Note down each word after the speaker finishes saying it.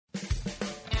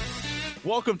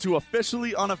Welcome to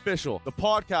Officially Unofficial, the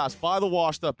podcast by the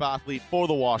washed-up athlete for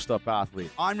the washed-up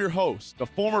athlete. I'm your host, the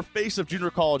former face of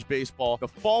junior college baseball, the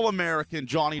fall American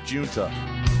Johnny Junta.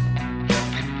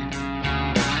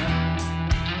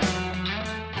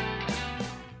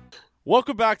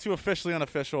 Welcome back to Officially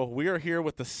Unofficial. We are here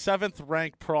with the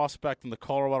 7th-ranked prospect in the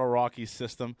Colorado Rockies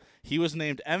system. He was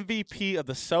named MVP of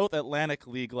the South Atlantic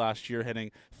League last year, hitting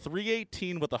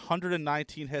 .318 with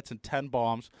 119 hits and 10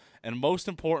 bombs. And most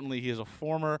importantly, he is a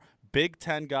former Big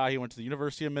Ten guy. He went to the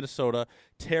University of Minnesota.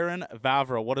 Terrin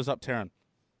Vavra. What is up, Terrin?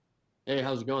 Hey,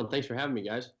 how's it going? Thanks for having me,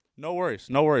 guys. No worries.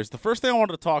 No worries. The first thing I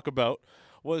wanted to talk about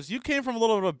was you came from a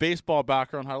little bit of a baseball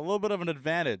background, had a little bit of an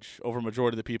advantage over a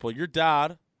majority of the people. Your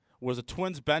dad was a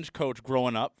Twins bench coach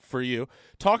growing up for you.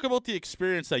 Talk about the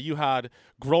experience that you had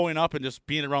growing up and just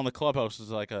being around the clubhouse as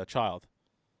like a child.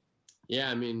 Yeah,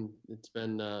 I mean, it's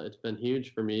been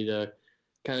huge for me to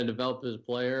kind of develop as a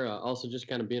player. Also, just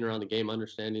kind of being around the game,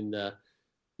 understanding that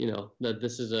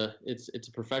this is it's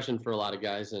a profession for a lot of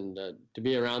guys, and to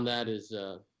be around that is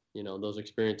those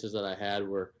experiences that I had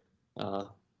were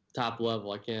top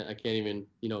level. I can't even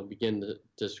begin to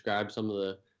describe some of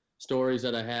the stories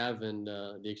that I have and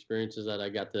the experiences that I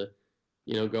got to,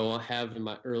 go have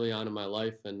early on in my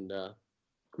life, and I'm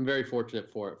very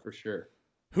fortunate for it, for sure.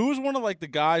 Who was one of like the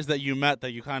guys that you met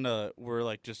that you kind of were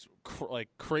like just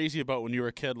crazy about when you were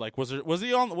a kid? Like, was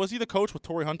he the coach with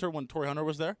Torii Hunter when Torii Hunter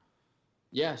was there?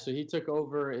 Yeah, so he took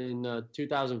over in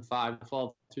 2005, fall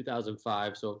of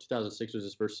 2005. So 2006 was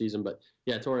his first season, but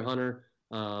yeah, Torii Hunter.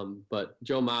 But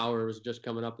Joe Mauer was just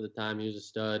coming up at the time. He was a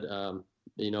stud.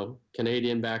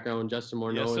 Canadian background. Justin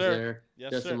Morneau was there.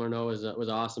 Yes, Justin Morneau was an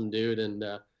awesome dude, and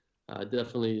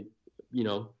definitely,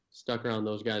 stuck around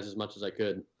those guys as much as I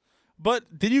could.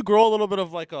 But did you grow a little bit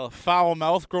of like a foul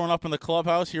mouth growing up in the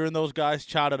clubhouse, hearing those guys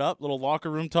chat it up, little locker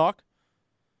room talk?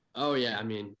 Oh yeah, I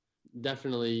mean,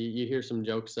 definitely. You hear some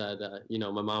jokes that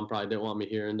my mom probably didn't want me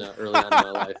hearing early on in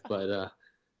my life, but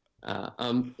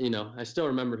I still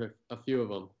remember a few of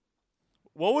them.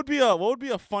 What would be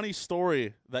a funny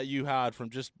story that you had from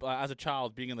just as a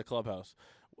child being in the clubhouse,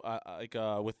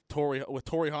 with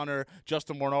Torii Hunter,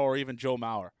 Justin Morneau, or even Joe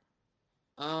Mauer?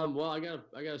 Well, I got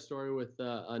a story with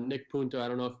Nick Punto. I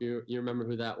don't know if you remember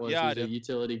who that was. Yeah, He's a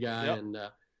utility guy, yep. And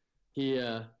he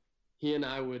and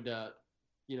I would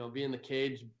be in the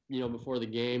cage before the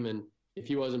game, and if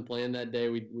he wasn't playing that day,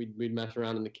 we'd mess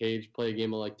around in the cage, play a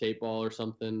game of like tape ball or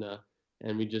something,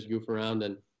 and we'd just goof around.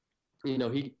 And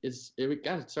it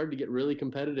started to get really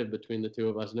competitive between the two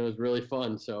of us, and it was really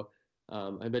fun. So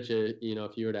I bet you,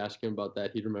 if you were to ask him about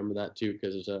that, he'd remember that too,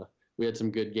 because we had some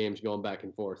good games going back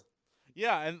and forth.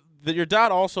 Yeah, and your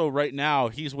dad also right now,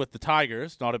 he's with the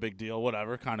Tigers. Not a big deal,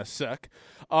 whatever, kind of sick.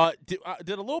 Did a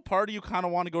little part of you kind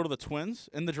of want to go to the Twins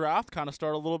in the draft, kind of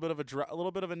start a little bit of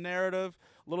a narrative,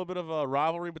 a little bit of a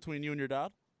rivalry between you and your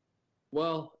dad?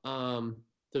 Well,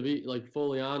 to be like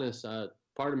fully honest,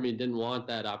 part of me didn't want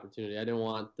that opportunity. I didn't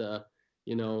want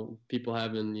people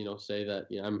having, say that,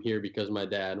 I'm here because of my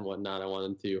dad and whatnot. I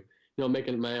wanted to,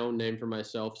 making my own name for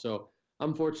myself. So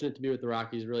I'm fortunate to be with the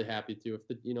Rockies, really happy to. If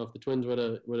the Twins would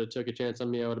have took a chance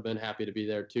on me, I would have been happy to be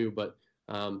there too. But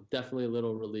definitely a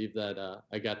little relieved that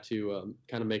I got to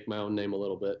kind of make my own name a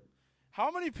little bit. How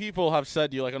many people have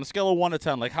said to you, like on a scale of 1 to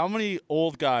 10, like how many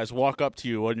old guys walk up to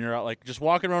you when you're out, like just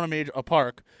walking around a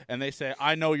park and they say,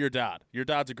 "I know your dad. Your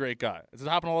dad's a great guy." Does it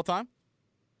happen all the time?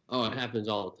 Oh, it happens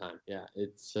all the time. Yeah,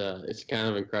 it's kind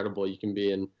of incredible. You can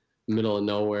be in the middle of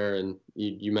nowhere, and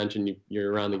you mentioned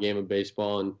you're around the game of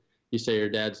baseball, and you say your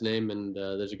dad's name, and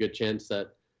there's a good chance that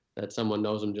someone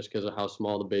knows him just because of how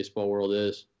small the baseball world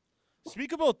is.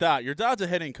 Speak about that. Your dad's a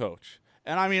hitting coach.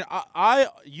 And I mean,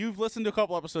 you've listened to a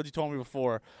couple episodes you told me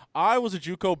before. I was a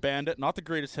JUCO bandit, not the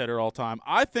greatest hitter all time.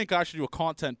 I think I should do a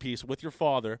content piece with your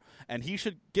father, and he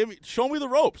should show me the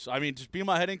ropes. I mean, just be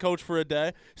my hitting coach for a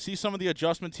day, see some of the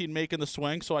adjustments he'd make in the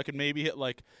swing so I could maybe hit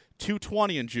like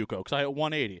 220 in JUCO because I hit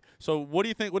 180. So what do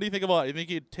you think? What do you think about it? You think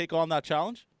he'd take on that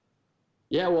challenge?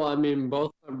 Yeah, well, I mean,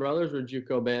 both my brothers were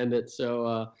JUCO bandits,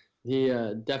 so he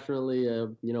definitely,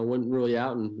 wouldn't rule you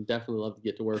out, and definitely love to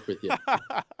get to work with you.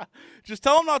 Just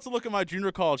tell him not to look at my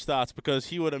junior college stats because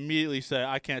he would immediately say,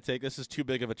 "I can't take this. Is too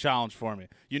big of a challenge for me.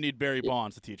 You need Barry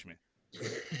Bonds to teach me."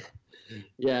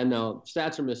 Yeah, no,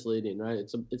 stats are misleading, right?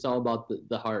 It's all about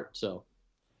the heart. So.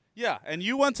 Yeah, and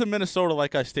you went to Minnesota,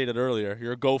 like I stated earlier.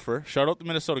 You're a Gopher. Shout out the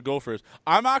Minnesota Gophers.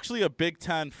 I'm actually a Big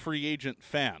Ten free agent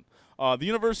fan. The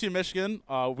University of Michigan,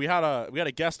 we had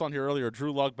a guest on here earlier,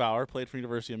 Drew Lugbauer, played for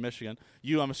University of Michigan.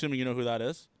 I'm assuming you know who that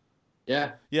is?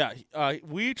 Yeah. Yeah.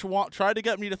 We each tried to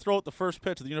get me to throw out the first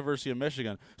pitch at the University of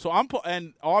Michigan. So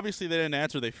and obviously they didn't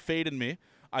answer. They faded me.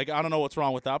 I don't know what's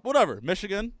wrong with that. But whatever.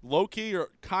 Michigan, low-key, you're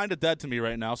kind of dead to me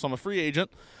right now, so I'm a free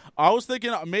agent. I was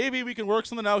thinking maybe we can work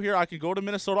something out here. I can go to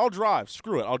Minnesota. I'll drive.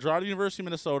 Screw it. I'll drive to the University of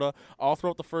Minnesota. I'll throw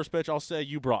out the first pitch. I'll say,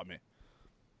 you brought me.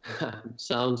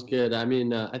 Sounds good. I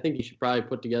mean, I think you should probably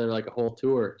put together like a whole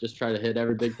tour. Just try to hit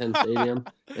every Big Ten stadium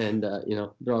and,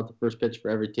 throw out the first pitch for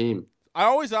every team. I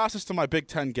always ask this to my Big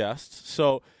Ten guests.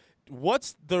 So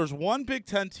there's one Big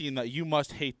Ten team that you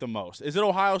must hate the most. Is it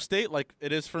Ohio State like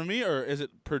it is for me, or is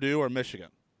it Purdue or Michigan?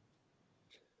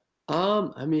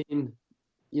 I mean,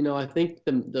 I think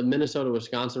the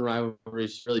Minnesota-Wisconsin rivalry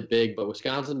is really big, but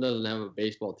Wisconsin doesn't have a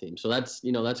baseball team. So that's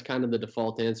kind of the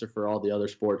default answer for all the other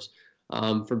sports.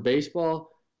 For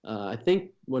baseball, I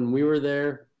think when we were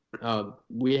there,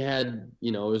 we had,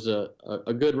 it was a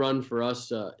good run for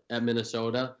us at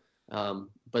Minnesota.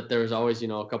 But there was always,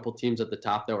 a couple teams at the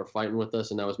top that were fighting with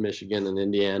us, and that was Michigan and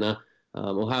Indiana.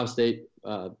 Ohio State,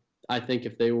 I think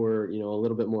if they were, a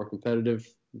little bit more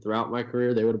competitive throughout my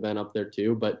career, they would have been up there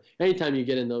too. But anytime you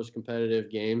get in those competitive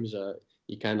games,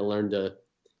 you kind of learn to,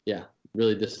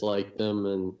 really dislike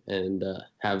them and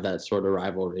have that sort of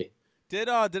rivalry. Did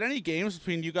any games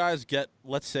between you guys get,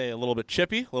 let's say, a little bit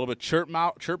chippy, a little bit chirp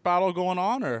battle going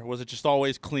on, or was it just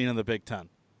always clean in the Big Ten?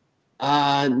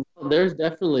 There's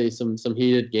definitely some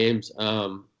heated games.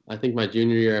 I think my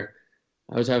junior year,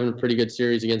 I was having a pretty good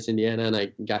series against Indiana, and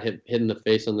I got hit in the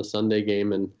face on the Sunday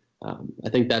game, and I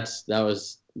think that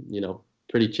was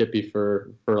pretty chippy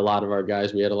for a lot of our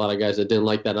guys. We had a lot of guys that didn't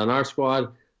like that on our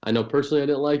squad. I know personally I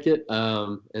didn't like it,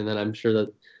 and then I'm sure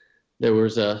that there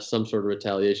was some sort of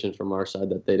retaliation from our side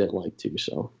that they didn't like too.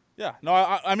 So. Yeah, no,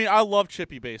 I mean, I love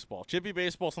chippy baseball. Chippy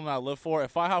baseball is something I live for.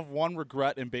 If I have one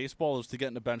regret in baseball, it was to get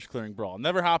in a bench clearing brawl. It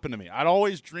never happened to me. I'd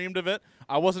always dreamed of it.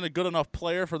 I wasn't a good enough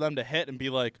player for them to hit and be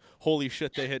like, holy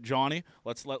shit, they hit Johnny.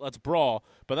 Let's brawl.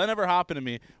 But that never happened to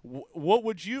me. What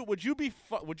would you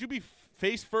be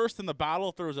face first in the battle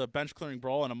if there was a bench clearing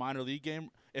brawl in a minor league game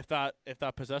if that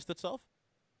possessed itself?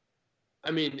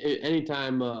 I mean,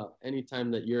 anytime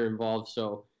that you're involved.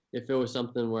 So if it was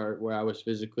something where I was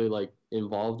physically like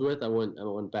involved with, I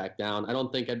wouldn't back down. I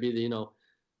don't think I'd be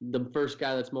the first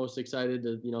guy that's most excited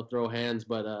to throw hands,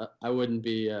 but I wouldn't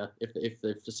be if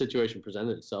the situation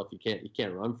presented itself. You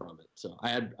can't run from it. So I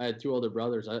had two older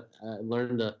brothers. I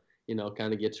learned to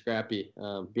kind of get scrappy,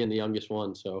 being the youngest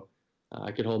one. So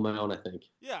I could hold my own, I think.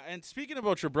 Yeah, and speaking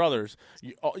about your brothers,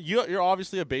 you're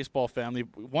obviously a baseball family.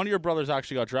 One of your brothers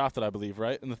actually got drafted, I believe,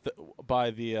 right?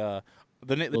 By the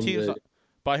teams.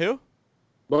 By who?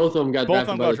 Both of them got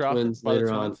drafted by the Twins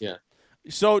later on. Yeah.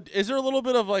 So is there a little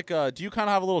bit of like, do you kind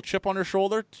of have a little chip on your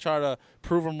shoulder to try to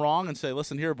prove them wrong and say,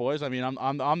 listen here, boys. I mean,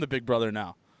 I'm the big brother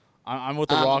now. I'm with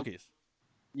the Rockies.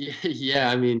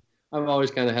 Yeah. I mean, I've always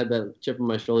kind of had that chip on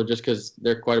my shoulder just because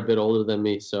they're quite a bit older than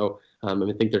me. So I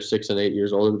think they're 6 and 8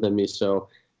 years older than me. So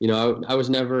I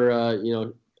was never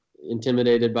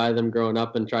intimidated by them growing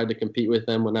up and tried to compete with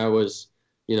them when I was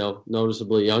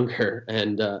noticeably younger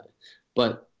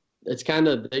but it's kind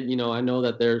of, I know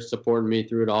that they're supporting me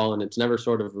through it all, and it's never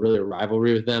sort of really a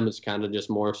rivalry with them. It's kind of just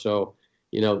more so,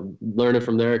 learning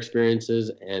from their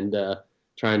experiences and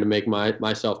trying to make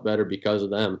myself better because of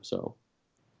them. So.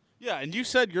 Yeah, and you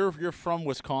said you're from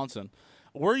Wisconsin.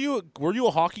 Were you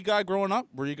a hockey guy growing up?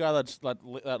 Were you a guy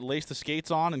that laced the skates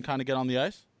on and kind of get on the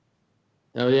ice?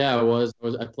 Oh yeah, I was.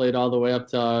 I played all the way up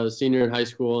to senior in high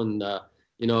school, and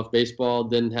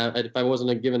if I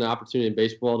wasn't given an opportunity in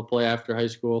baseball to play after high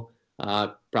school,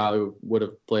 probably would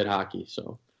have played hockey.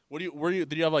 So. Did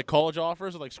you have like college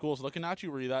offers or like schools looking at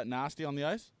you? Were you that nasty on the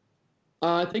ice?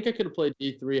 I think I could have played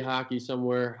D3 hockey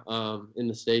somewhere in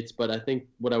the States, but I think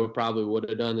what I would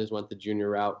have done is went the junior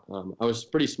route. I was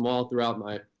pretty small throughout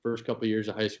my first couple of years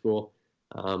of high school,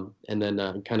 and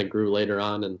then kind of grew later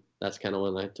on, and that's kind of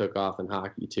when I took off in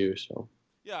hockey too. So.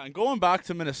 Yeah, and going back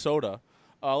to Minnesota,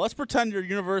 let's pretend you're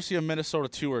University of Minnesota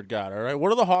toured guy, all right?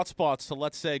 What are the hot spots to,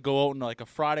 let's say, go out on like a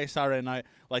Friday, Saturday night,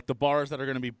 like the bars that are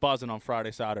going to be buzzing on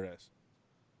Friday, Saturdays?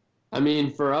 I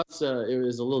mean, for us, it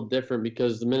was a little different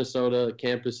because the Minnesota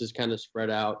campus is kind of spread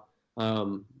out.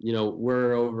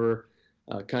 We're over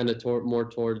kind of more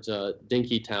towards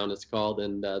Dinkytown, it's called,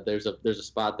 and there's a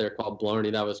spot there called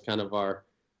Blarney. That was kind of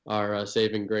our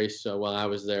saving grace while I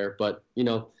was there. But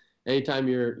anytime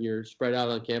you're spread out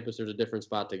on campus, there's a different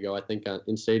spot to go. I think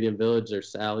in Stadium Village,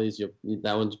 there's Sally's.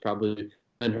 That one's probably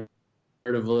been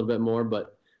heard of a little bit more,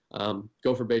 but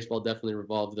Go for Baseball definitely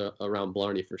revolved around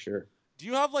Blarney for sure. Do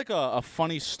you have like a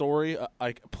funny story,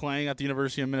 like playing at the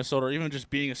University of Minnesota, or even just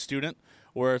being a student,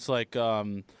 where it's like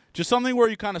just something where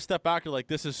you kind of step back, you're like,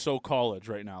 this is so college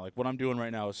right now. Like what I'm doing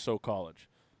right now is so college.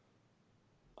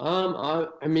 I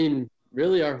mean,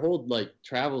 really our whole like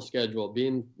travel schedule,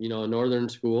 being a northern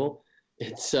school,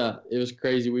 it was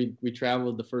crazy. We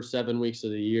traveled the first 7 weeks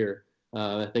of the year.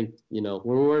 I think we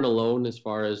weren't alone as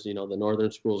far as the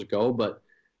northern schools go, but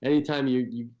anytime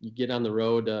you get on the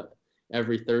road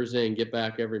every Thursday and get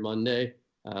back every Monday,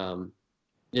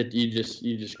 you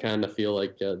just kind of feel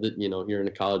like that you're in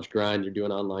a college grind. You're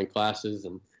doing online classes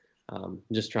and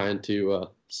just trying to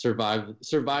survive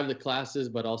the classes,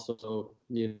 but also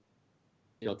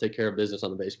take care of business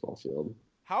on the baseball field.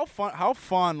 How fun! How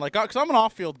fun! Like, cause I'm an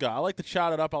off-field guy. I like to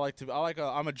chat it up.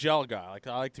 I'm a gel guy.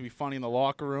 I like to be funny in the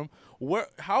locker room.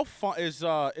 How fun is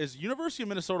University of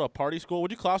Minnesota a party school?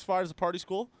 Would you classify it as a party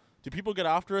school? Do people get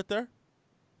after it there?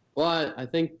 Well, I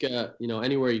think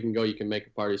anywhere you can go, you can make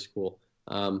a party school.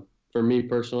 For me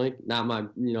personally, not my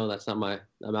that's not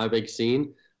my big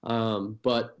scene.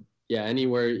 But yeah,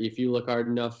 anywhere if you look hard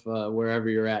enough, wherever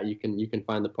you're at, you can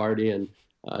find the party and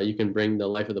you can bring the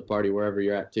life of the party wherever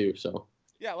you're at too. So.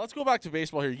 Yeah, let's go back to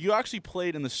baseball here. You actually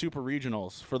played in the Super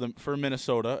Regionals for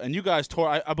Minnesota, and you guys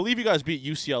tore. I believe you guys beat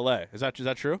UCLA. Is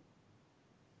that true?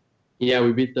 Yeah,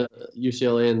 we beat the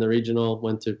UCLA in the regional.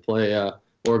 Went to play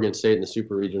Oregon State in the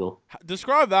Super Regional.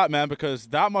 Describe that, man, because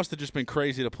that must have just been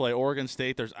crazy to play Oregon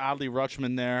State. There's Adley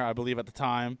Rutschman there, I believe, at the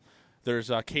time. There's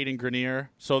Caden Grenier.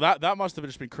 So that must have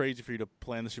just been crazy for you to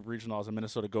play in the Super Regional as a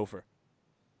Minnesota Gopher.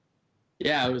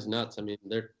 Yeah, it was nuts. I mean,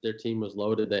 their team was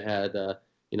loaded. They had,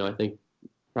 I think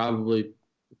probably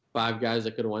 5 guys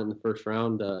that could have went in the first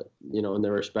round, in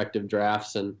their respective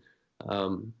drafts. And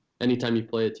anytime you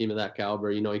play a team of that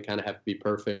caliber, you kind of have to be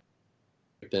perfect.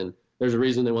 And there's a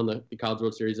reason they won the College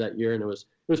World Series that year, and it was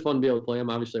fun to be able to play them.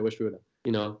 Obviously, I wish we would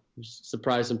have,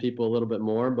 surprised some people a little bit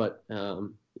more, but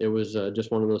it was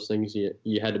just one of those things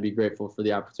you had to be grateful for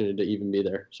the opportunity to even be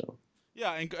there. So.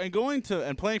 Yeah, and going to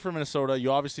and playing for Minnesota,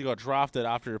 you obviously got drafted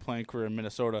after your playing career in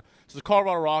Minnesota. So the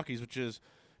Colorado Rockies, which is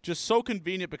just so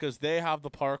convenient because they have the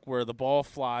park where the ball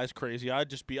flies crazy.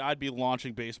 I'd be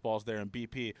launching baseballs there in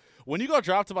BP. When you got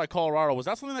drafted by Colorado, was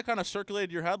that something that kind of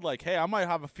circulated your head like, hey, I might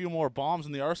have a few more bombs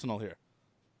in the arsenal here?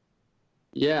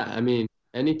 Yeah, I mean,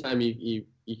 anytime you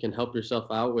can help yourself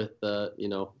out with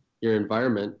your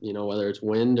environment, whether it's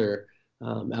wind or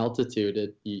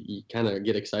altitude, you kind of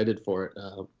get excited for it.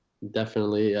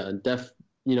 Definitely,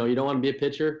 you don't want to be a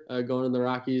pitcher going to the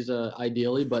Rockies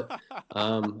ideally, but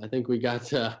I think we got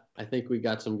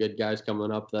some good guys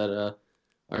coming up that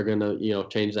are gonna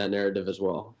change that narrative as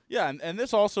well. Yeah, and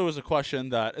this also is a question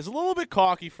that is a little bit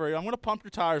cocky for you. I'm going to pump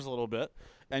your tires a little bit,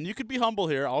 and you could be humble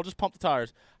here. I'll just pump the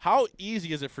tires. How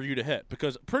easy is it for you to hit?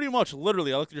 Because pretty much,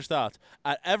 literally, I looked at your stats.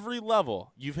 At every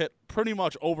level, you've hit pretty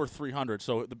much over 300.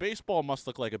 So the baseball must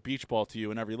look like a beach ball to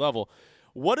you in every level.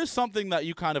 What is something that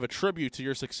you kind of attribute to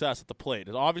your success at the plate?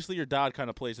 Obviously, your dad kind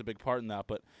of plays a big part in that,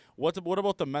 but what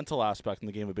about the mental aspect in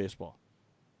the game of baseball?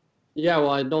 Yeah,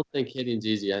 well, I don't think hitting's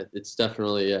easy. It's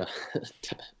definitely a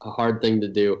hard thing to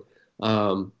do.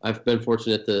 I've been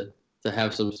fortunate to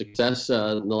have some success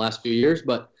in the last few years,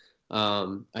 but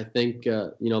I think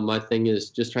my thing is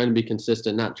just trying to be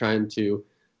consistent, not trying to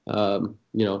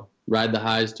ride the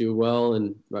highs too well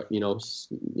and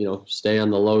stay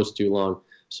on the lows too long.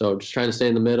 So just trying to stay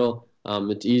in the middle.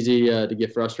 It's easy to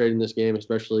get frustrated in this game,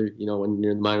 especially when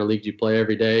you're in the minor leagues. You play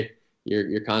every day.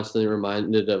 You're constantly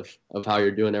reminded of how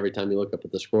you're doing every time you look up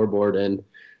at the scoreboard. And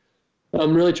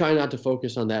I'm really trying not to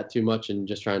focus on that too much and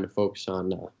just trying to focus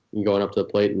on going up to the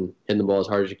plate and hitting the ball as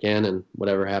hard as you can, and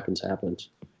whatever happens, happens.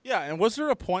 Yeah, and was there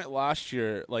a point last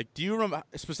year, like, do you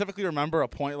specifically remember a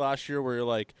point last year where you're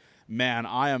like, man,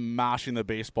 I am mashing the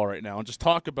baseball right now? And just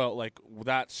talk about, like,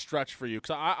 that stretch for you.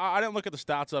 Because I didn't look at the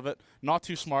stats of it. Not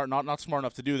too smart, not smart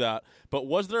enough to do that. But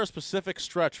was there a specific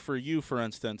stretch for you, for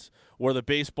instance, where the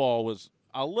baseball was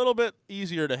a little bit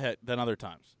easier to hit than other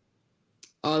times?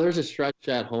 There's a stretch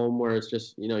at home where it's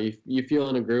just, you feel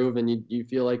in a groove and you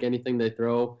feel like anything they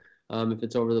throw, if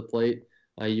it's over the plate,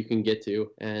 you can get to.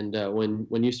 And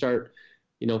when you start,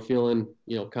 feeling,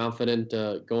 confident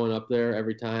going up there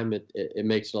every time, it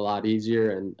makes it a lot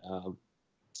easier. And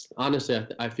honestly,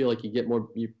 I feel like you get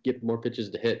more pitches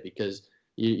to hit because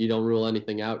you don't rule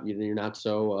anything out. You're not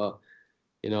so,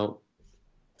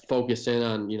 focused in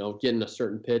on, getting a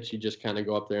certain pitch. You just kind of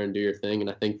go up there and do your thing. And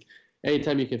I think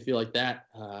anytime you can feel like that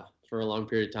for a long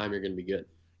period of time, you're going to be good.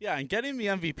 Yeah, and getting the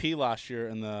MVP last year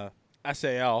in the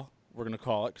SAL, we're going to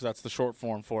call it because that's the short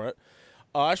form for it.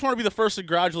 I just want to be the first to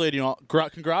congratulate you on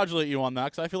that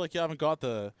because I feel like you haven't got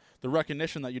the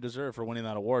recognition that you deserve for winning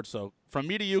that award. So from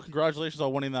me to you, congratulations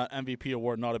on winning that MVP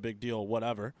award. Not a big deal,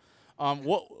 whatever.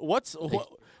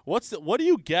 What do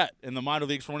you get in the minor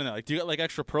leagues for winning that? Like, do you get like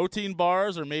extra protein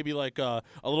bars or maybe like a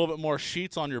little bit more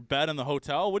sheets on your bed in the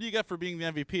hotel? What do you get for being the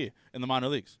MVP in the minor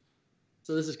leagues?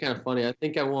 So this is kind of funny. I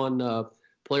think I won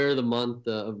Player of the Month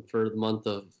for the month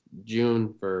of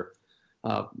June for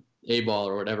A-ball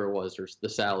or whatever it was, or the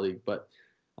Sal League. But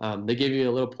they gave me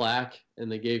a little plaque,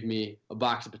 and they gave me a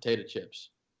box of potato chips.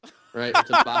 Right? It's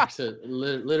a box of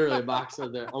literally a box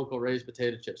of their Uncle Ray's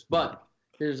potato chips. But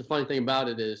here's the funny thing about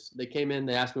it is they came in,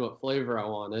 they asked me what flavor I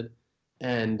wanted,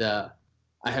 and I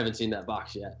haven't seen that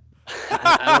box yet.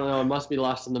 I don't know. It must be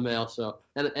lost in the mail. So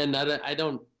and I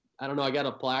don't know. I got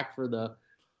a plaque for the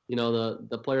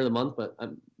Player of the Month, but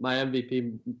my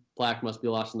MVP plaque must be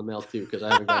lost in the mail too because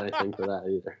I haven't got anything for that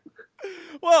either.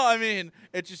 Well, I mean,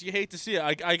 it's just you hate to see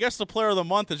it. I guess the Player of the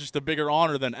Month is just a bigger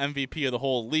honor than MVP of the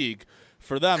whole league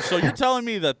for them. So you're telling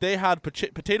me that they had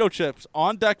potato chips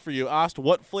on deck for you, asked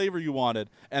what flavor you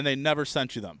wanted, and they never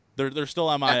sent you them. They're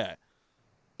still MIA.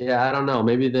 Yeah, I don't know.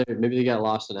 Maybe they got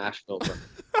lost in Asheville, but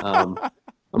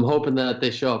I'm hoping that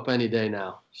they show up any day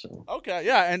now. So okay,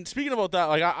 yeah. And speaking about that,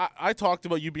 like I talked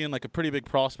about you being like a pretty big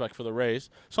prospect for the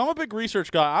Rays. So I'm a big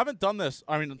research guy. I haven't done this.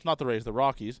 I mean, it's not the Rays, the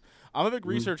Rockies. I'm a big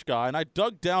research guy, and I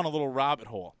dug down a little rabbit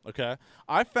hole. Okay,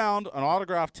 I found an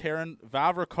autographed Terrin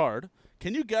Vavra card.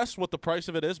 Can you guess what the price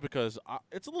of it is? Because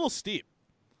it's a little steep.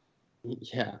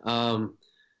 Yeah. I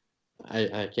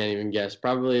can't even guess.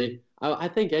 Probably. I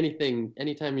think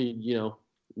anytime you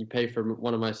pay for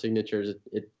one of my signatures,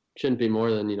 it shouldn't be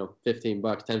more than $15,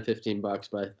 $10-15,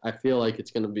 but I feel like it's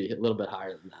going to be a little bit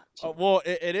higher than that. So. Well,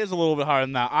 it is a little bit higher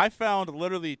than that. I found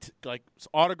literally like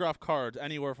autograph cards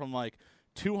anywhere from like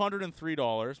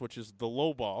 $203, which is the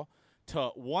low ball,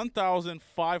 to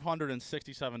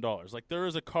 $1,567. Like there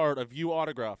is a card of you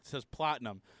autographed, it says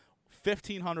platinum,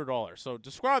 $1,500. So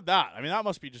describe that. I mean, that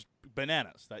must be just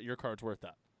bananas that your card's worth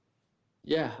that.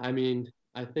 Yeah, I mean,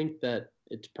 I think that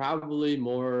it's probably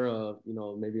more,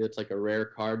 maybe it's like a rare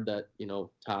card that,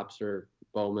 Topps or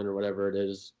Bowman or whatever it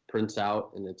is prints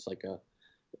out, and it's like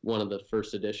one of the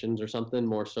first editions or something,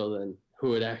 more so than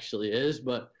who it actually is.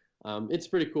 But it's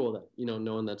pretty cool that,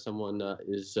 knowing that someone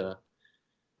is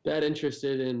that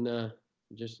interested in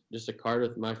just a card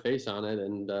with my face on it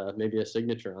and maybe a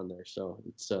signature on there. So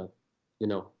it's, I'm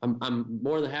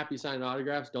more than happy signing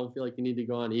autographs. Don't feel like you need to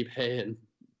go on eBay and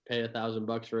pay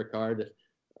 $1,000 for a card.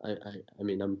 I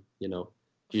mean, if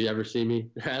you ever see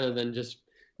me, rather than just,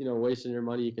 wasting your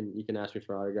money, you can ask me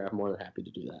for an autograph. I'm more than happy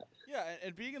to do that. Yeah,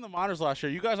 and being in the minors last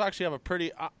year, you guys actually have a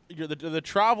pretty the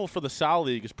travel for the Sal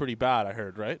League is pretty bad, I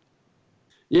heard, right?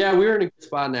 Yeah, we were in a good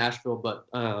spot in Nashville, but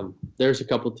there's a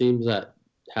couple teams that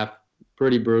have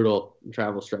pretty brutal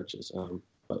travel stretches.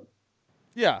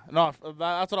 Yeah, no,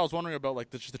 that's what I was wondering about,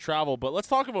 like just the travel. But let's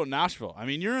talk about Nashville. I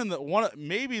mean, you're in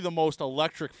maybe the most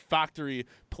electric factory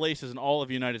places in all of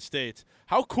the United States.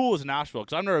 How cool is Nashville?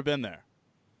 Because I've never been there.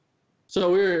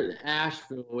 So we're in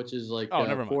Asheville, which is like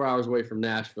 4 hours away from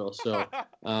Nashville. So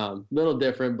little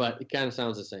different, but it kind of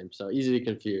sounds the same. So easy to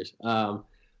confuse.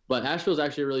 But Asheville is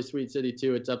actually a really sweet city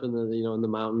too. It's up in the in the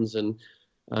mountains and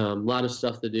a lot of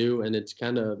stuff to do, and it's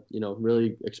kind of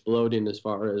really exploding as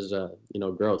far as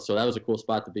growth. So that was a cool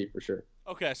spot to be for sure.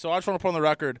 Okay, so I just want to put on the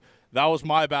record that was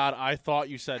my bad. I thought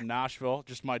you said Nashville.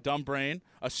 Just my dumb brain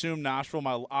assumed Nashville.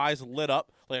 My eyes lit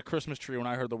up like a Christmas tree when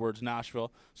I heard the words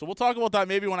Nashville. So we'll talk about that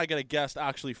maybe when I get a guest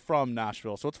actually from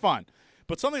Nashville. So it's fine.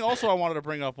 But something also I wanted to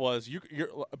bring up was you're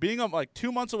being like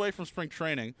 2 months away from spring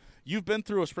training. You've been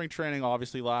through a spring training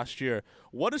obviously last year.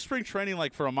 What is spring training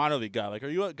like for a minor league guy? Like, are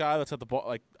you a guy that's at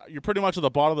the you're pretty much at the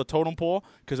bottom of the totem pole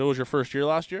because it was your first year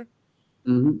last year?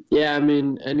 Mm-hmm. Yeah, I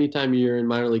mean, anytime you're in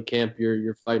minor league camp,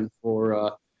 you're fighting for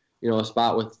a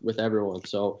spot with everyone.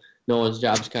 So no one's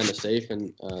job's kind of safe,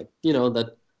 and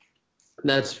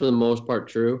that's for the most part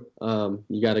true.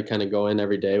 You got to kind of go in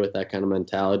every day with that kind of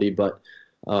mentality, but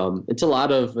it's a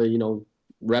lot of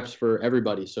reps for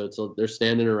everybody. So they're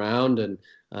standing around, and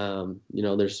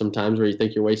there's some times where you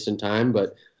think you're wasting time,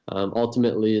 but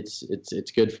ultimately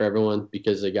it's good for everyone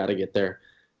because they got to get their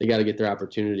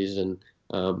opportunities, and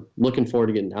looking forward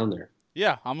to getting down there.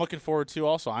 Yeah, I'm looking forward to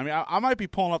also. I mean, I might be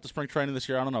pulling up the spring training this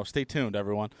year. I don't know. Stay tuned,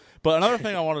 everyone. But another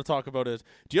thing I want to talk about is,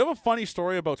 do you have a funny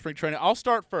story about spring training? I'll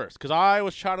start first because I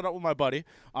was chatted up with my buddy.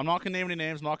 I'm not going to name any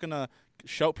names. I'm not going to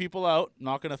shout people out. I'm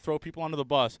not going to throw people under the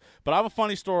bus. But I have a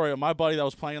funny story of my buddy that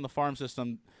was playing in the farm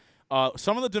system.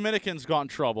 Some of the Dominicans got in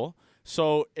trouble.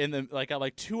 So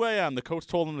at 2 a.m., the coach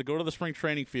told him to go to the spring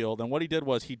training field, and what he did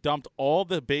was he dumped all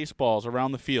the baseballs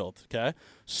around the field, okay?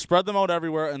 Spread them out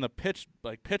everywhere in the pitch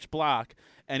black,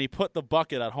 and he put the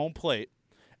bucket at home plate.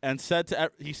 and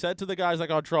he said to the guys that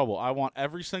got in trouble, I want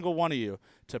every single one of you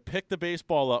to pick the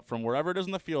baseball up from wherever it is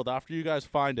in the field after you guys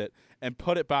find it and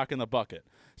put it back in the bucket.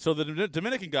 So the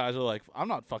Dominican guys are like, I'm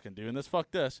not fucking doing this.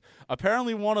 Fuck this.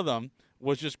 Apparently one of them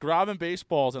was just grabbing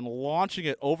baseballs and launching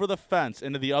it over the fence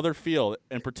into the other field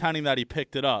and pretending that he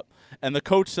picked it up. And the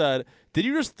coach said, did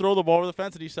you just throw the ball over the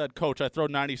fence? And he said, Coach, I throw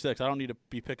 96. I don't need to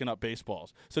be picking up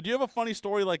baseballs. So do you have a funny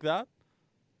story like that?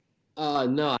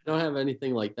 No, I don't have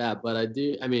anything like that, but I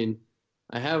do. I mean,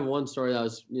 I have one story that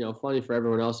was, funny for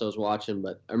everyone else that was watching,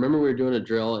 but I remember we were doing a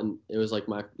drill, and it was like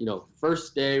my,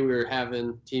 first day we were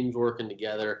having teams working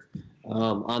together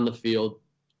on the field,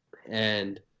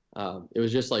 and it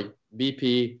was just like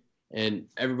BP, and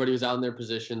everybody was out in their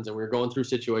positions, and we were going through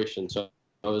situations. So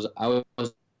I was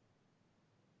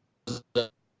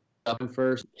up in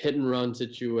first, hit and run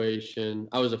situation.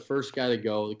 I was the first guy to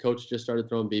go. The coach just started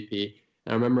throwing BP.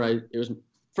 And I remember it was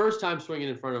first time swinging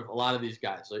in front of a lot of these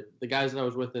guys. Like the guys that I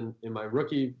was with in my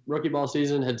rookie ball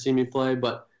season had seen me play,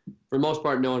 but for the most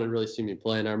part, no one had really seen me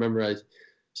play. And I remember I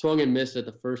swung and missed at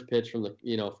the first pitch from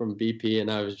from BP,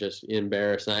 and I was just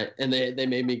embarrassed. And they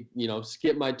made me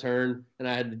skip my turn, and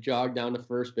I had to jog down to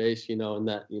first base, and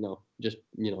that just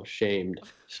shamed.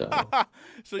 So,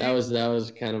 that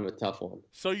was kind of a tough one.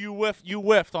 So you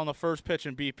whiffed on the first pitch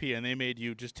in BP, and they made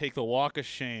you just take the walk of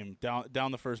shame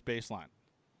down the first baseline.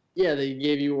 Yeah, they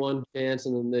gave you one chance,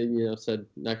 and then they said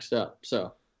next up.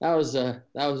 So that was a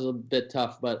bit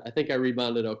tough, but I think I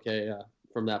rebounded okay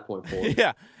from that point forward.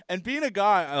 Yeah, and being a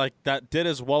guy like that did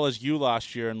as well as you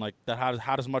last year, and like that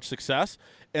had as much success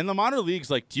in the minor leagues,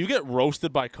 like, do you get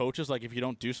roasted by coaches like if you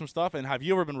don't do some stuff? And have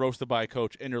you ever been roasted by a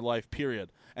coach in your life?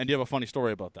 Period. And do you have a funny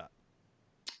story about that?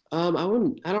 I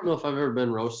don't know if I've ever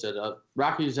been roasted.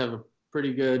 Rockies have a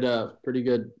pretty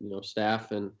good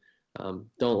staff, and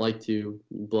don't like to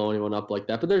blow anyone up like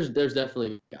that. But there's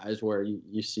definitely guys where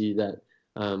you see that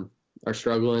are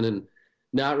struggling and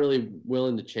not really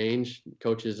willing to change.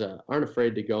 Coaches aren't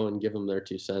afraid to go and give them their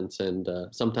 2 cents, and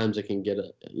sometimes it can get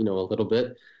a little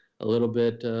bit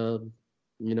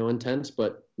intense,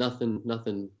 but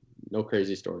nothing, no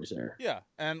crazy stories there. Yeah,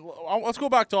 and let's go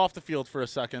back to off the field for a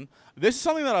second. This is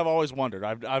something that I've always wondered.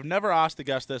 I've never asked a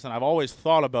guest this, and I've always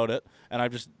thought about it, and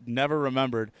I've just never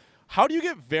remembered. How do you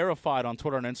get verified on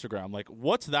Twitter and Instagram? Like,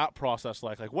 what's that process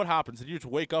like? Like, what happens? Did you just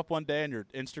wake up one day and your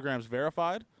Instagram's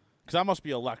verified? Because that must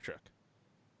be electric.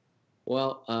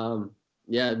 Well,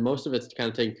 yeah, most of it's kind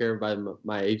of taken care of by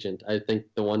my agent. I think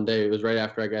the one day, it was right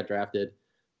after I got drafted,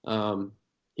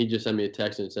 he just sent me a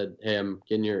text and said, hey, I'm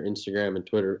getting your Instagram and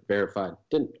Twitter verified.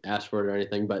 Didn't ask for it or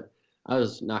anything, but I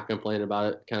was not complaining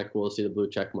about it. Kind of cool to see the blue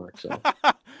check mark. So.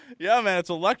 Yeah, man, it's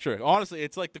electric. Honestly,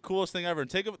 it's like the coolest thing ever.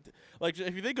 And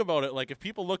if you think about it, like if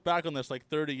people look back on this like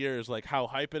 30 years, like how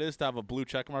hype it is to have a blue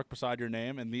check mark beside your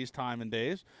name in these time and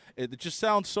days, it just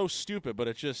sounds so stupid, but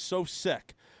it's just so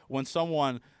sick when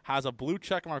someone has a blue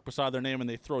check mark beside their name and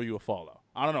they throw you a follow.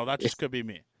 I don't know. That just could be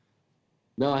me.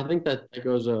 No, I think that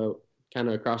goes kind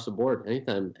of across the board.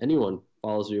 Anytime anyone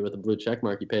follows you with a blue check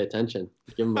mark, you pay attention.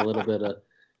 Give them a little bit of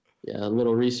a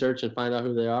little research and find out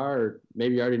who they are, or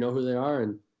maybe you already know who they are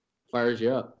and fires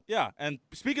you up. Yeah, and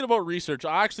speaking about research,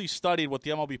 I actually studied what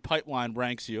the MLB pipeline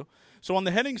ranks you. So on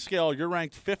the hitting scale, you're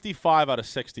ranked 55 out of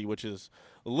 60, which is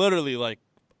literally like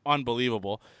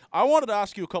unbelievable. I wanted to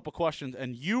ask you a couple questions,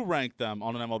 and you ranked them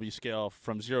on an MLB scale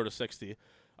from 0 to 60.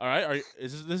 All right,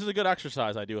 this is a good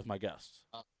exercise I do with my guests.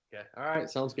 Okay. All right.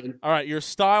 Sounds good. All right. Your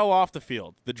style off the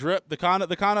field, the drip, the kind of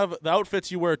the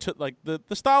outfits you wear, like the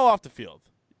style off the field.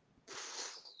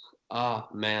 Oh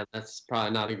man, that's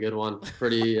probably not a good one.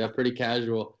 Pretty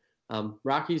casual.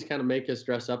 Rockies kind of make us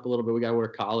dress up a little bit. We gotta wear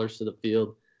collars to the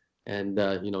field, and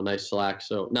nice slacks.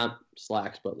 So not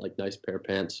slacks, but like nice pair of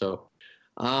pants. So,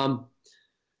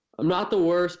 I'm not the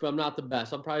worst, but I'm not the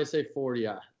best. I'll probably say 40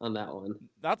 on that one.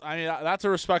 That's a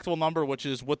respectable number, which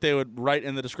is what they would write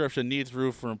in the description. Needs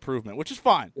room for improvement, which is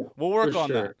fine. Yeah, we'll work on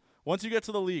that. Once you get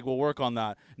to the league, we'll work on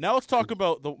that. Now let's talk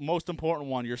about the most important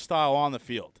one: your style on the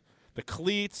field. The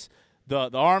cleats, the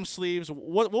arm sleeves.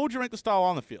 What would you rank the style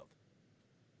on the field?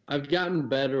 I've gotten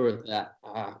better with that.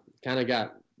 Kind of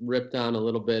got ripped on a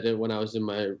little bit when I was in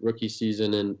my rookie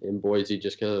season in Boise,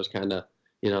 just because it was kind of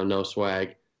no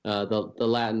swag. The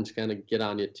Latins kind of get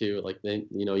on you too, like you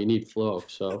need flow.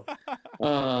 So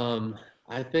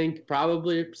I think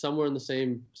probably somewhere in the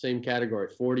same category,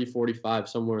 40, 45,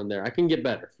 somewhere in there. I can get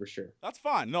better for sure. That's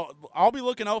fine. No, I'll be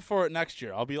looking out for it next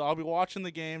year. I'll be watching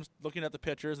the games, looking at the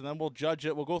pitchers, and then we'll judge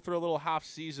it. We'll go through a little half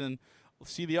season,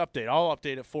 see the update. I'll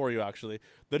update it for you, actually.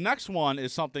 The next one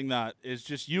is something that is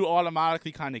just you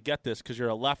automatically kind of get this because you're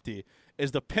a lefty,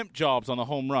 is the pimp jobs on the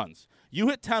home runs. You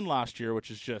hit 10 last year, which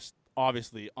is just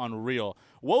obviously unreal.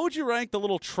 What would you rank the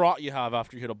little trot you have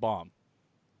after you hit a bomb?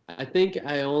 I think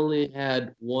I only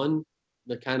had one,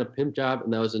 the kind of pimp job,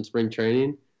 and that was in spring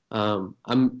training. I'm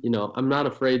not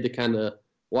afraid to kind of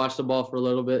watch the ball for a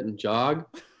little bit and jog,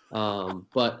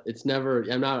 but it's never.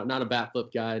 I'm not a bat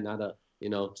flip guy, not a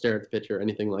stare at the pitcher or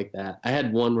anything like that. I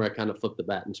had one where I kind of flipped the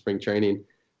bat in spring training,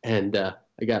 and I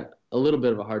got a little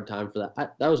bit of a hard time for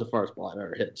that. That was the farthest ball I've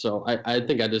ever hit, so I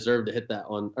think I deserved to hit that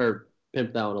one or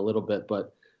pimp that one a little bit,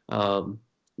 but.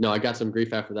 No, I got some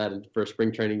grief after that for a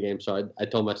spring training game, so I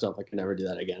told myself I could never do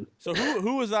that again. So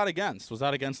who was that against? Was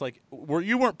that against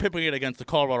you weren't pimping it against the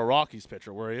Colorado Rockies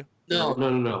pitcher, were you? No.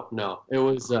 It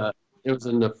was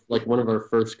in one of our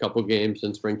first couple games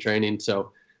in spring training,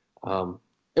 so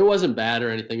it wasn't bad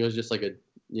or anything. It was just like a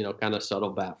kind of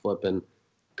subtle bat flip, and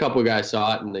a couple guys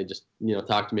saw it and they just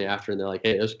talked to me after, and they're like,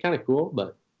 "Hey, it was kind of cool,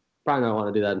 but probably not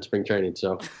want to do that in spring training."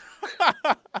 So.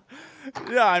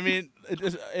 Yeah, I mean,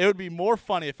 it would be more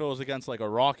funny if it was against like a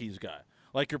Rockies guy.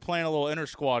 Like you're playing a little inter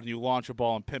squad and you launch a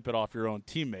ball and pimp it off your own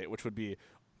teammate, which would be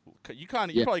you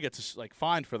probably get to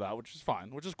fined for that, which is fine,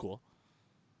 which is cool.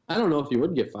 I don't know if you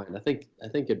would get fined. I think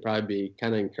it'd probably be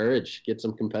kind of encouraged, get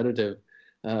some competitiveness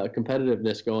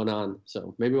going on.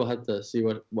 So maybe we'll have to see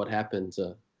what happens.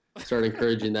 Start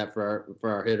encouraging that for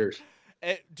our hitters.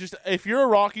 Just if you're a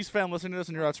Rockies fan listening to this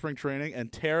and you're at spring training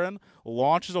and Taryn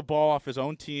launches a ball off his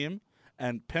own team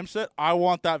and pimps it, I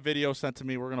want that video sent to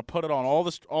me. We're gonna put it on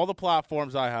all the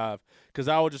platforms I have because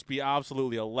that would just be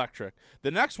absolutely electric.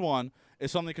 The next one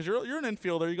is something because you're an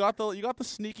infielder. You got the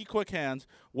sneaky quick hands.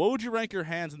 What would you rank your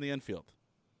hands in the infield?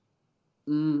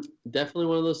 Definitely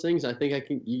one of those things. I think I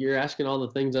can. You're asking all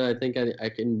the things that I think I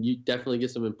can. You definitely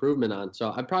get some improvement on.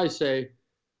 So I'd probably say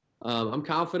I'm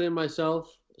confident in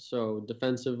myself. So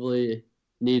defensively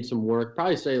need some work.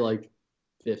 Probably say like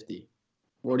 50.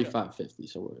 45, 50,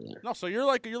 somewhere in there. No, so you're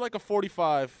like a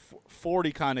 45,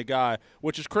 40 kind of guy,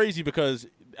 which is crazy because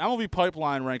MLB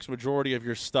Pipeline ranks majority of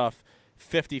your stuff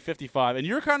 50, 55, and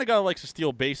you're kind of guy that likes to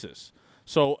steal bases.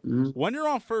 So when you're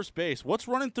on first base, what's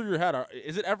running through your head?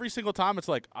 Is it every single time it's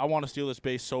like, I want to steal this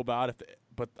base so bad,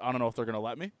 but I don't know if they're going to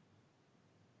let me?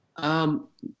 I'm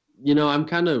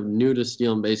kind of new to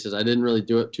stealing bases. I didn't really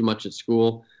do it too much at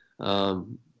school,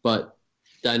 but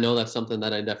I know that's something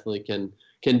that I definitely can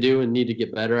do and need to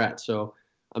get better at. So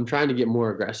I'm trying to get more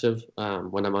aggressive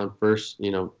when I'm on first,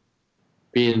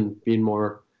 being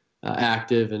more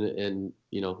active and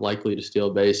likely to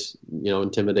steal a base,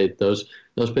 intimidate those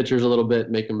pitchers a little bit,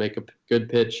 make them make a good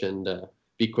pitch and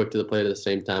be quick to the plate at the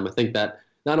same time. I think that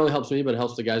not only helps me, but it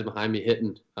helps the guys behind me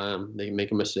hitting. They can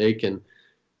make a mistake and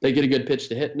they get a good pitch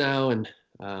to hit now, and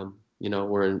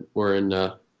we're in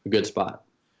a good spot.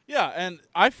 Yeah, and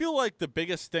I feel like the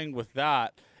biggest thing with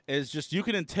that is just you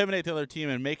can intimidate the other team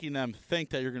and making them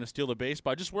think that you're going to steal the base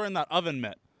by just wearing that oven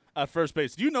mitt at first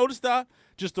base. Do you notice that?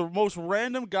 Just the most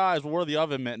random guys wear the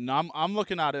oven mitt, and I'm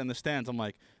looking at it in the stands. I'm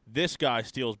like, this guy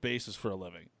steals bases for a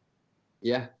living.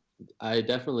 Yeah, I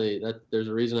definitely. There's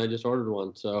a reason I just ordered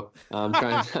one. So I'm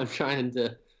trying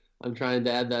to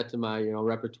add that to my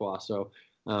repertoire. So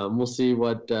we'll see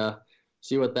what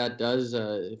that does.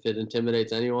 If it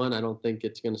intimidates anyone, I don't think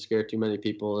it's going to scare too many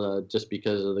people just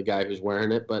because of the guy who's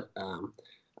wearing it. But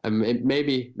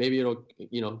maybe it'll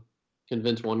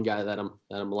convince one guy that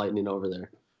I'm lightning over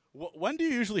there. When do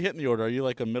you usually hit in the order? Are you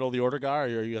like a middle of the order guy,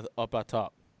 or are you up at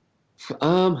top?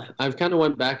 I've kind of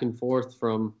went back and forth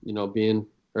from being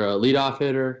a leadoff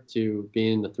hitter to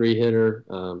being a 3 hitter.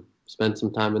 Spent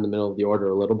some time in the middle of the order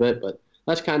a little bit, but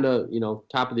that's kind of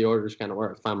top of the order is kind of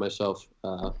where I find myself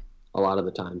a lot of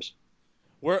the times.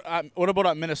 What about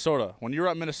at Minnesota? When you were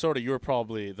at Minnesota, you were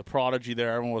probably the prodigy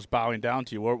there. Everyone was bowing down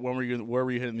to you. Where were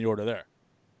you hitting the order there?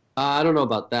 I don't know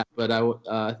about that, but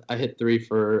I hit 3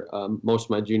 for most of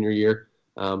my junior year.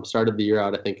 Started the year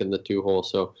out, I think, in the 2 hole.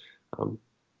 So,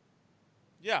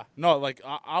 yeah, no, like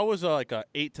I was like a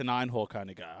 8 to 9 hole kind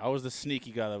of guy. I was the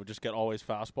sneaky guy that would just get always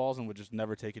fastballs and would just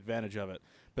never take advantage of it.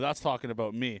 But that's talking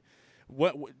about me.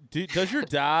 Does your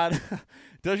dad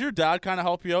kind of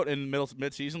help you out in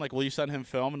mid season? Like, will you send him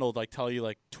film and he'll like tell you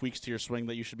like tweaks to your swing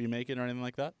that you should be making or anything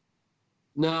like that?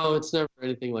 No, it's never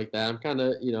anything like that. I'm kind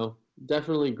of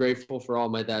definitely grateful for all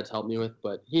my dad's helped me with,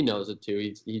 but he knows it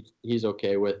too. He's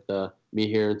okay with me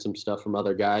hearing some stuff from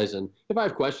other guys, and if I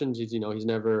have questions, he's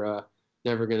never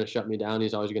going to shut me down.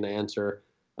 He's always going to answer.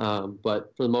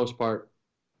 But for the most part,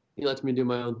 he lets me do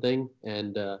my own thing,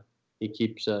 and he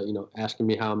keeps asking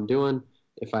me how I'm doing,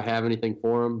 if I have anything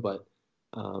for him. But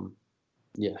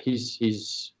yeah,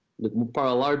 he's part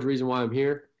of a large reason why I'm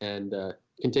here, and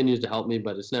continues to help me.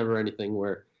 But it's never anything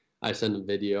where I send a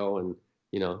video and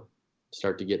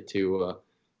start to get too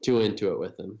into it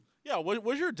with him. Yeah,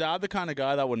 was your dad the kind of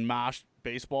guy that would mash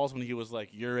baseballs when he was like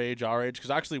your age, our age?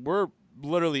 Because actually, we're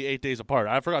literally 8 days apart.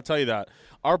 I forgot to tell you that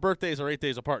our birthdays are 8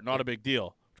 days apart. Not a big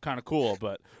deal. Kind of cool,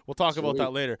 but we'll talk about Sweet.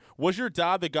 that later. Was your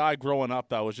dad the guy growing up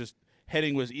that was just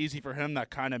hitting was easy for him that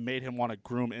kind of made him want to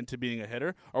groom into being a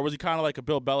hitter, or was he kind of like a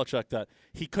Bill Belichick that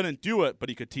he couldn't do it but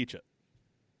he could teach it?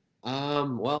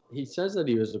 Well, he says that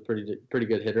he was a pretty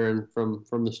good hitter, and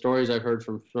from the stories I've heard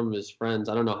from some of his friends,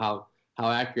 I don't know how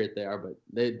accurate they are, but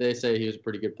they say he was a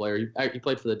pretty good player. He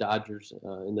played for the Dodgers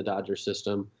in the Dodgers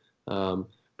system,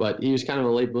 but he was kind of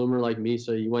a late bloomer like me,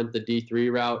 so he went the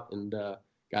D3 route and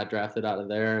got drafted out of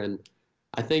there. And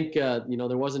I think there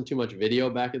wasn't too much video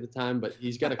back at the time, but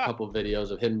he's got a couple videos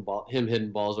of him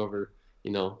hitting balls over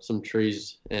some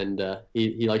trees, and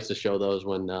he likes to show those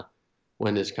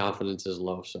when his confidence is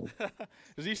low. So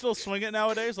Does he still swing it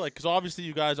nowadays? Like, because obviously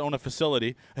you guys own a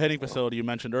facility, a hitting facility you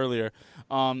mentioned earlier.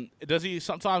 Does he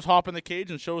sometimes hop in the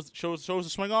cage and shows the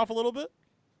swing off a little bit?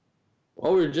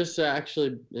 well, we were just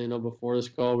actually before this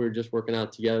call we were just working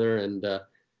out together, and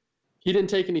he didn't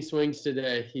take any swings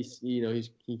today. He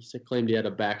claimed he had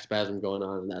a back spasm going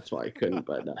on, and that's why he couldn't.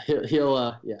 But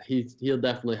he'll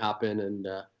definitely hop in and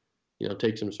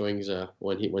take some swings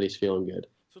when he's feeling good.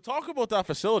 So talk about that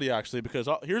facility actually, because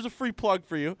here's a free plug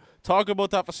for you. Talk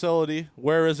about that facility.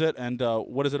 Where is it, and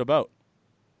what is it about?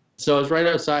 So it's right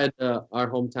outside our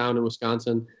hometown in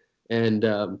Wisconsin, and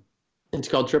it's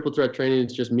called Triple Threat Training.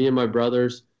 It's just me and my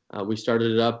brothers. We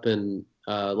started it up in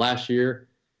last year,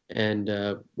 and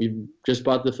we just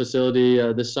bought the facility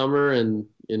this summer, and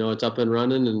it's up and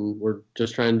running, and we're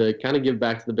just trying to kind of give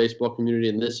back to the baseball community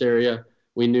in this area.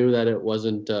 We knew that it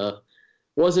wasn't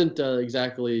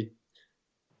exactly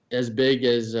as big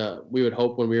as we would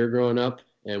hope when we were growing up,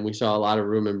 and we saw a lot of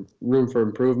room for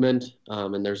improvement.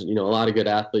 And there's a lot of good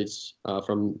athletes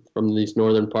from these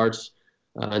northern parts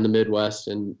in the Midwest,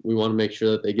 and we want to make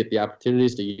sure that they get the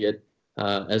opportunities to get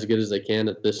as good as they can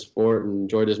at this sport and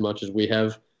enjoy it as much as we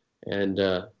have, and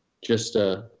just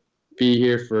be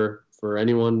here for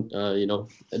anyone.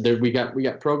 We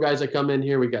got pro guys that come in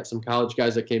here. We got some college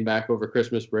guys that came back over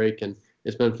Christmas break, and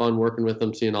it's been fun working with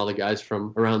them, seeing all the guys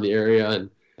from around the area, and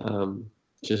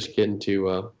just getting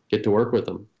to work with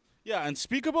them. Yeah, and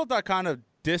speak about that kind of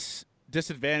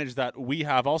disadvantage that we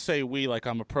have. I'll say we, like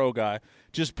I'm a pro guy,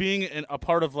 just being a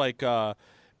part of like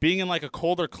being in like a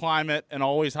colder climate and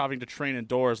always having to train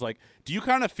indoors. Like, do you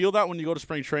kind of feel that when you go to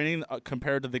spring training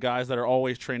compared to the guys that are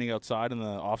always training outside in the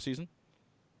off season?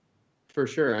 For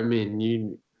sure. I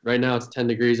mean, right now it's 10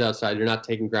 degrees outside. You're not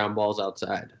taking ground balls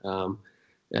outside.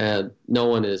 And no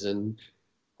one is. And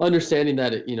understanding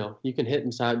that you can hit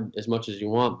inside as much as you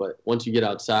want, but once you get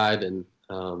outside and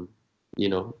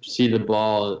see the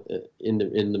ball in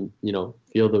the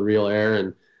feel the real air,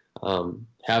 and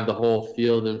have the whole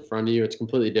field in front of you, it's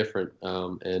completely different.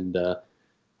 And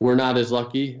we're not as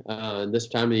lucky this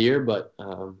time of the year, but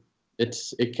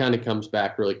it kind of comes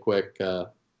back really quick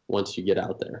once you get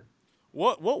out there.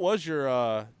 What was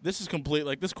your this is complete,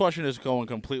 like this question is going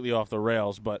completely off the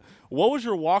rails, but what was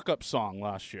your walk-up song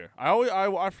last year?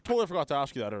 I totally forgot to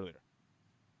ask you that earlier.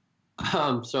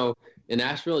 So in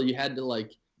Asheville, you had to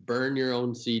like burn your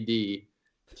own CD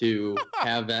to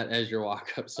have that as your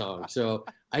walk-up song. So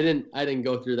I didn't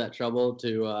go through that trouble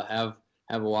to have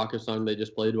a walk-up song. They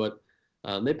just played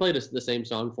they played the same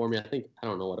song for me. I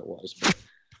don't know what it was, but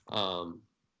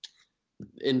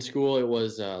in school it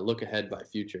was "Look Ahead" by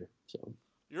Future. So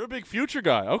You're a big Future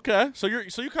guy. Okay, so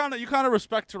you kind of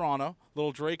respect Toronto,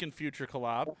 little Drake and Future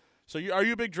collab. So are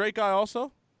you a big Drake guy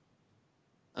also?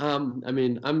 I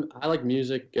mean, I like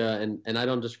music, and I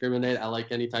don't discriminate. I like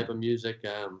any type of music.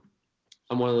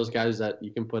 I'm one of those guys that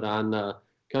you can put on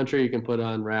country, you can put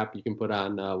on rap, you can put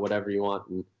on whatever you want,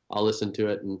 and I'll listen to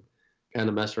it and kind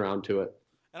of mess around to it.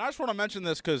 And I just want to mention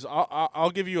this because I'll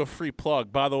give you a free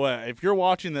plug. By the way, if you're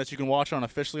watching this, you can watch it on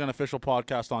Officially Unofficial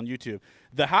podcast on YouTube.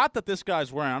 The hat that this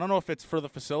guy's wearing, I don't know if it's for the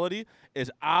facility, is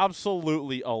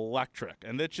absolutely electric,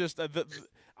 and it just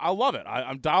I love it.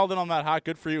 I'm dialed in on that hat.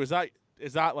 Good for you. Is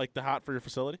that like the hat for your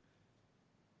facility?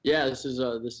 Yeah, this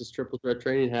is Triple Threat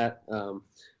Training hat.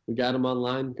 We got them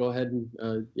online. Go ahead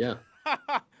and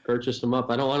purchase them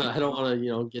up. I don't want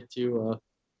to get too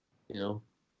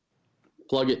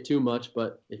plug it too much,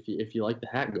 but if you like the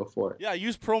hat, go for it. Yeah,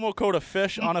 use promo code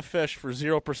AFISH on AFISH for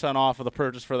 0% off of the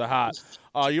purchase for the hat.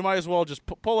 You might as well just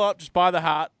pull up, just buy the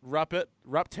hat, rep it,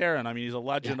 rep Taryn. I mean, he's a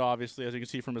legend, obviously, as you can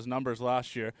see from his numbers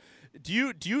last year. Do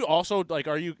you also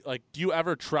do you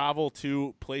ever travel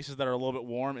to places that are a little bit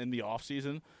warm in the off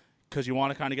season because you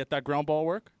want to kind of get that ground ball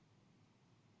work?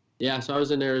 Yeah, so I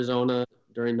was in Arizona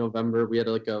during November. We had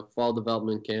like a fall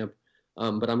development camp,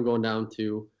 but I'm going down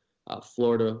to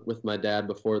Florida with my dad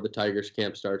before the Tigers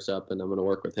camp starts up, and I'm going to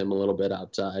work with him a little bit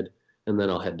outside, and then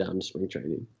I'll head down to spring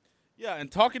training. Yeah,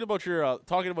 and talking about your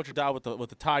dad with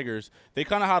the Tigers, they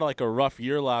kind of had like a rough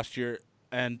year last year.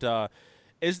 And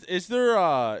is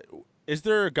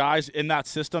there guys in that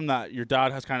system that your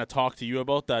dad has kind of talked to you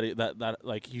about that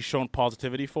like he's shown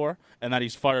positivity for, and that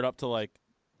he's fired up to like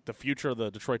the future of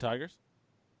the Detroit Tigers?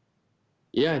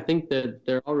 Yeah, I think that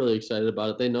they're all really excited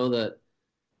about it. They know that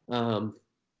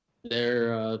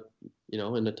they're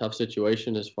in a tough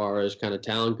situation as far as kind of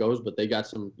talent goes, but they got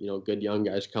some good young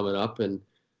guys coming up, and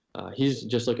he's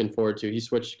just looking forward to. He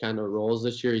switched kind of roles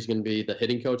this year. He's going to be the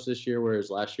hitting coach this year, whereas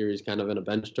last year he's kind of in a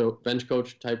bench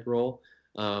coach type role.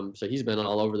 So he's been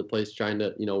all over the place trying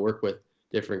to work with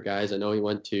different guys. I know he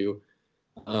went to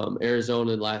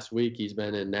Arizona last week. He's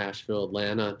been in Nashville,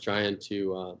 Atlanta, trying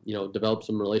to develop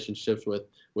some relationships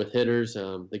with hitters.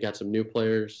 They got some new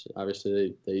players.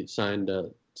 Obviously, they signed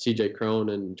C.J. Cron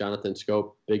and Jonathan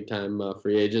Scope, big time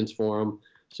free agents for him.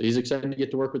 So he's excited to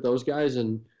get to work with those guys,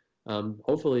 and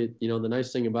hopefully, the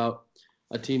nice thing about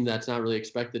a team that's not really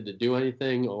expected to do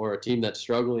anything or a team that's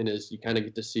struggling is you kind of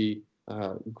get to see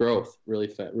growth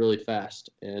really fast,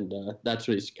 and that's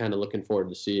what he's kind of looking forward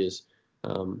to see is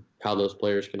how those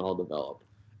players can all develop.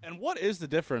 And what is the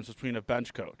difference between a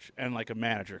bench coach and like a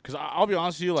manager? Because I'll be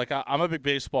honest with you, like I'm a big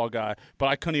baseball guy, but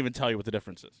I couldn't even tell you what the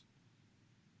difference is.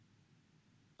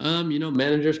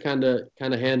 Managers kind of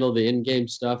handle the in-game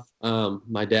stuff.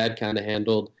 My dad kind of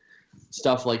handled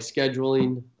stuff like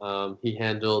scheduling. He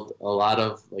handled a lot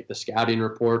of like the scouting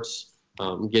reports,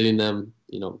 getting them,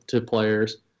 to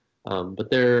players. But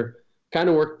they're kind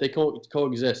of they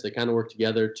coexist. They kind of work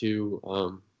together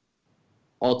to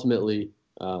ultimately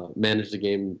manage the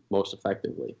game most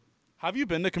effectively. Have you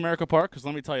been to Comerica Park? Because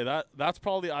let me tell you, that's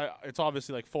probably it's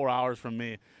obviously like 4 hours from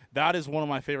me. That is one of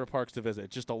my favorite parks to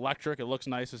visit. Just electric. It looks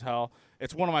nice as hell.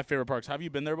 It's one of my favorite parks. Have you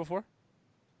been there before?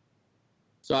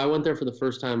 So I went there for the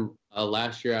first time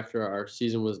last year after our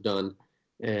season was done,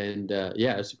 and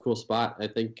it's a cool spot. I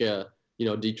think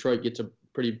Detroit gets a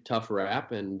pretty tough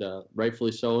rap, and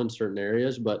rightfully so in certain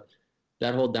areas, but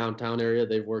that whole downtown area,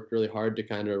 they've worked really hard to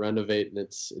kind of renovate, and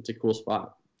it's a cool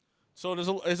spot. So is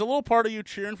a little part of you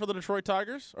cheering for the Detroit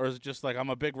Tigers, or is it just like I'm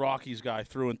a big Rockies guy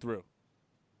through and through?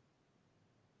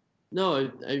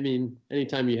 No, I mean,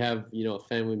 anytime you have a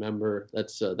family member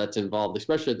that's involved,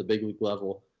 especially at the big league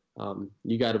level,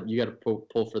 you got to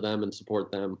pull for them and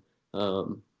support them.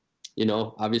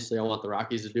 Obviously, I want the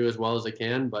Rockies to do as well as they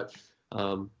can, but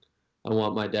I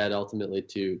want my dad ultimately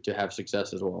to have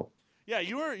success as well. Yeah,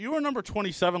 you were number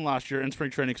 27 last year in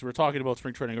spring training, because we were talking about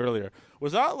spring training earlier.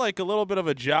 Was that like a little bit of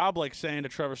a jab, like saying to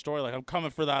Trevor Story, like, I'm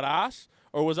coming for that ass?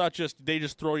 Or was that just they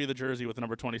just throw you the jersey with the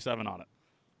number 27 on it?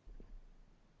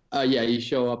 Yeah, you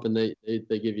show up and they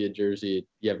give you a jersey.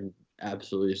 You have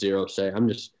absolutely zero say. I'm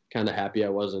just kind of happy I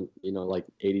wasn't, like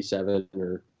 87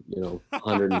 or,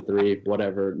 103,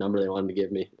 whatever number they wanted to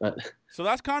give me. But so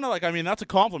that's kind of like, I mean, that's a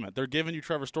compliment. They're giving you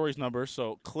Trevor Story's number,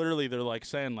 so clearly they're like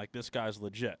saying like this guy's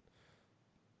legit.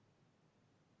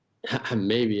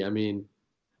 Maybe. I mean,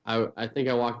 I think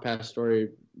I walked past Story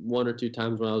one or two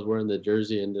times when I was wearing the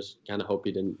jersey and just kind of hope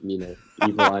he didn't,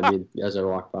 evil eye me as I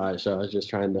walked by. So I was just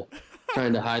trying to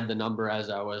hide the number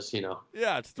as I was,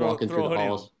 it's walking through the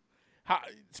halls.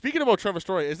 Speaking about Trevor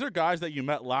Story, is there guys that you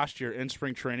met last year in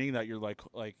spring training that you're like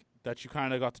that you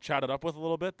kind of got to chat it up with a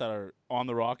little bit that are on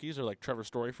the Rockies, or like Trevor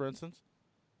Story, for instance?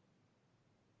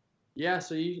 Yeah.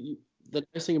 So the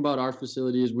nice thing about our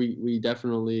facility is we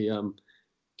definitely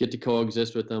get to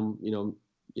coexist with them,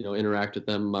 interact with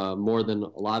them more than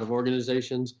a lot of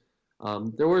organizations.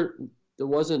 There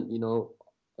wasn't,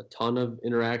 a ton of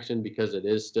interaction because it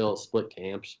is still split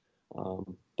camps.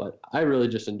 But I really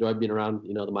just enjoy being around,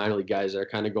 the minor league guys that are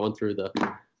kind of going through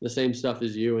the same stuff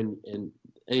as you. And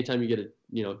anytime you get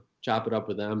to, chop it up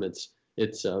with them, it's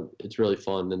really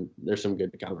fun. And there's some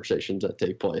good conversations that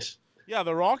take place. Yeah,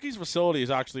 the Rockies facility is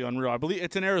actually unreal. I believe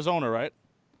it's in Arizona, right?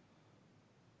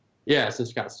 Yeah, it's in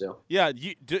Scottsdale. Yeah,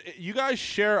 you guys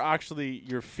share actually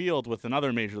your field with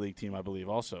another major league team, I believe.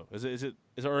 Also, is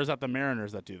that the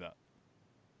Mariners that do that?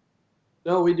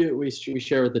 No, we do. We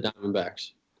share with the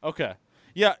Diamondbacks. Okay.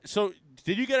 Yeah. So,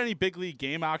 did you get any big league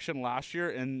game action last year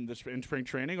in spring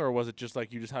training, or was it just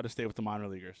like you just had to stay with the minor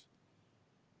leaguers?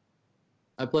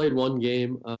 I played one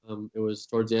game. It was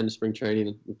towards the end of spring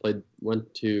training.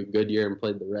 Went to Goodyear and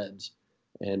played the Reds,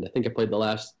 and I think I played the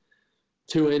last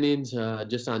 2 innings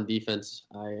just on defense.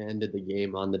 I ended the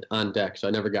game on deck, so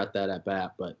I never got that at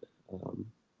bat, but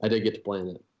I did get to play in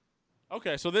it.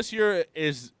 Okay, so this year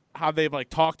have they like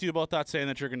talked to you about that, saying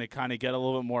that you're going to kind of get a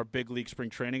little bit more big league spring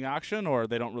training action, or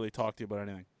they don't really talk to you about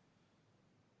anything?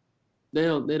 they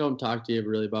don't talk to you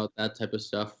really about that type of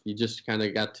stuff. You just kind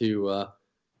of got to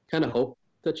kind of hope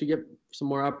that you get some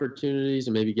more opportunities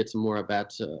and maybe get some more at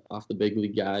bats off the big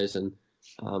league guys. And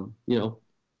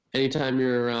anytime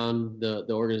you're around the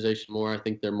organization more, I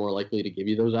think they're more likely to give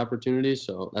you those opportunities.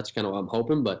 So that's kind of what I'm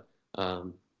hoping. But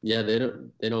yeah, they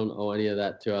don't owe any of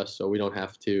that to us, so we don't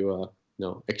have to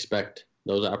expect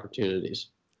those opportunities.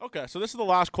 Okay, so this is the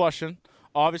last question.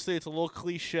 Obviously, it's a little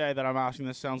cliche that I'm asking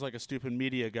this. Sounds like a stupid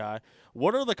media guy.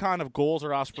 What are the kind of goals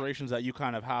or aspirations that you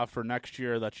kind of have for next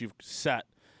year that you've set,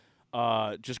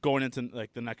 just going into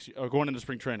like the next or going into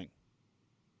spring training?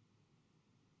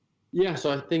 Yeah,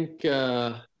 so I think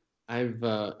I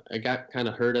got kind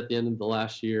of hurt at the end of the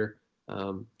last year,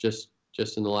 just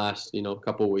in the last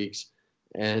couple of weeks,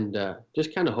 and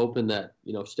just kind of hoping that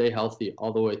stay healthy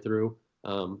all the way through.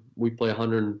 We play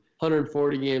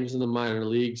 140 games in the minor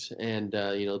leagues, and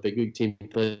the big league team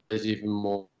plays even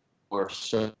more.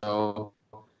 So,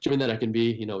 showing that I can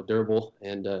be durable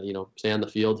and stay on the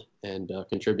field and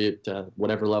contribute to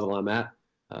whatever level I'm at,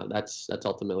 that's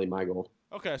ultimately my goal.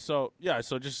 Okay, so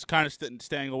just kind of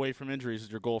staying away from injuries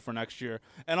is your goal for next year,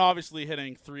 and obviously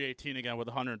hitting 318 again with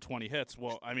 120 hits.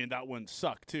 Well, I mean that wouldn't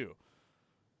suck too.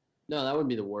 No, that wouldn't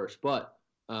be the worst, but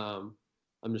I'm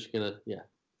just gonna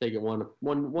take it one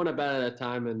at bat at a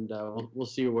time, and we'll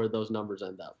see where those numbers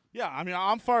end up. Yeah, I mean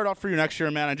I'm fired up for you next year,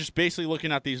 man. And just basically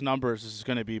looking at these numbers, this is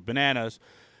going to be bananas.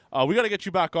 We got to get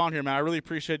you back on here, man. I really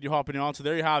appreciate you hopping on. So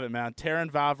there you have it, man.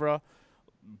 Terrin Vavra.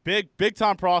 Big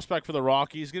time prospect for the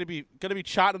Rockies. Gonna be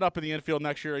chatting up in the infield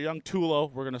next year. A young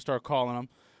Tulo, we're gonna start calling him.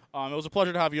 It was a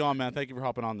pleasure to have you on, man. Thank you for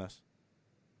hopping on this.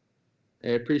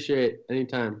 Hey, appreciate it.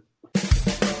 Anytime.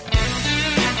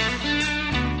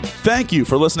 Thank you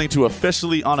for listening to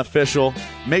Officially Unofficial.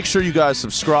 Make sure you guys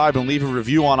subscribe and leave a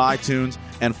review on iTunes,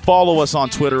 and follow us on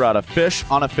Twitter at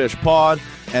 @OnAFishPod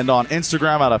and on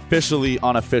Instagram at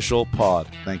OfficiallyUnofficialPod.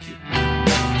 Thank you.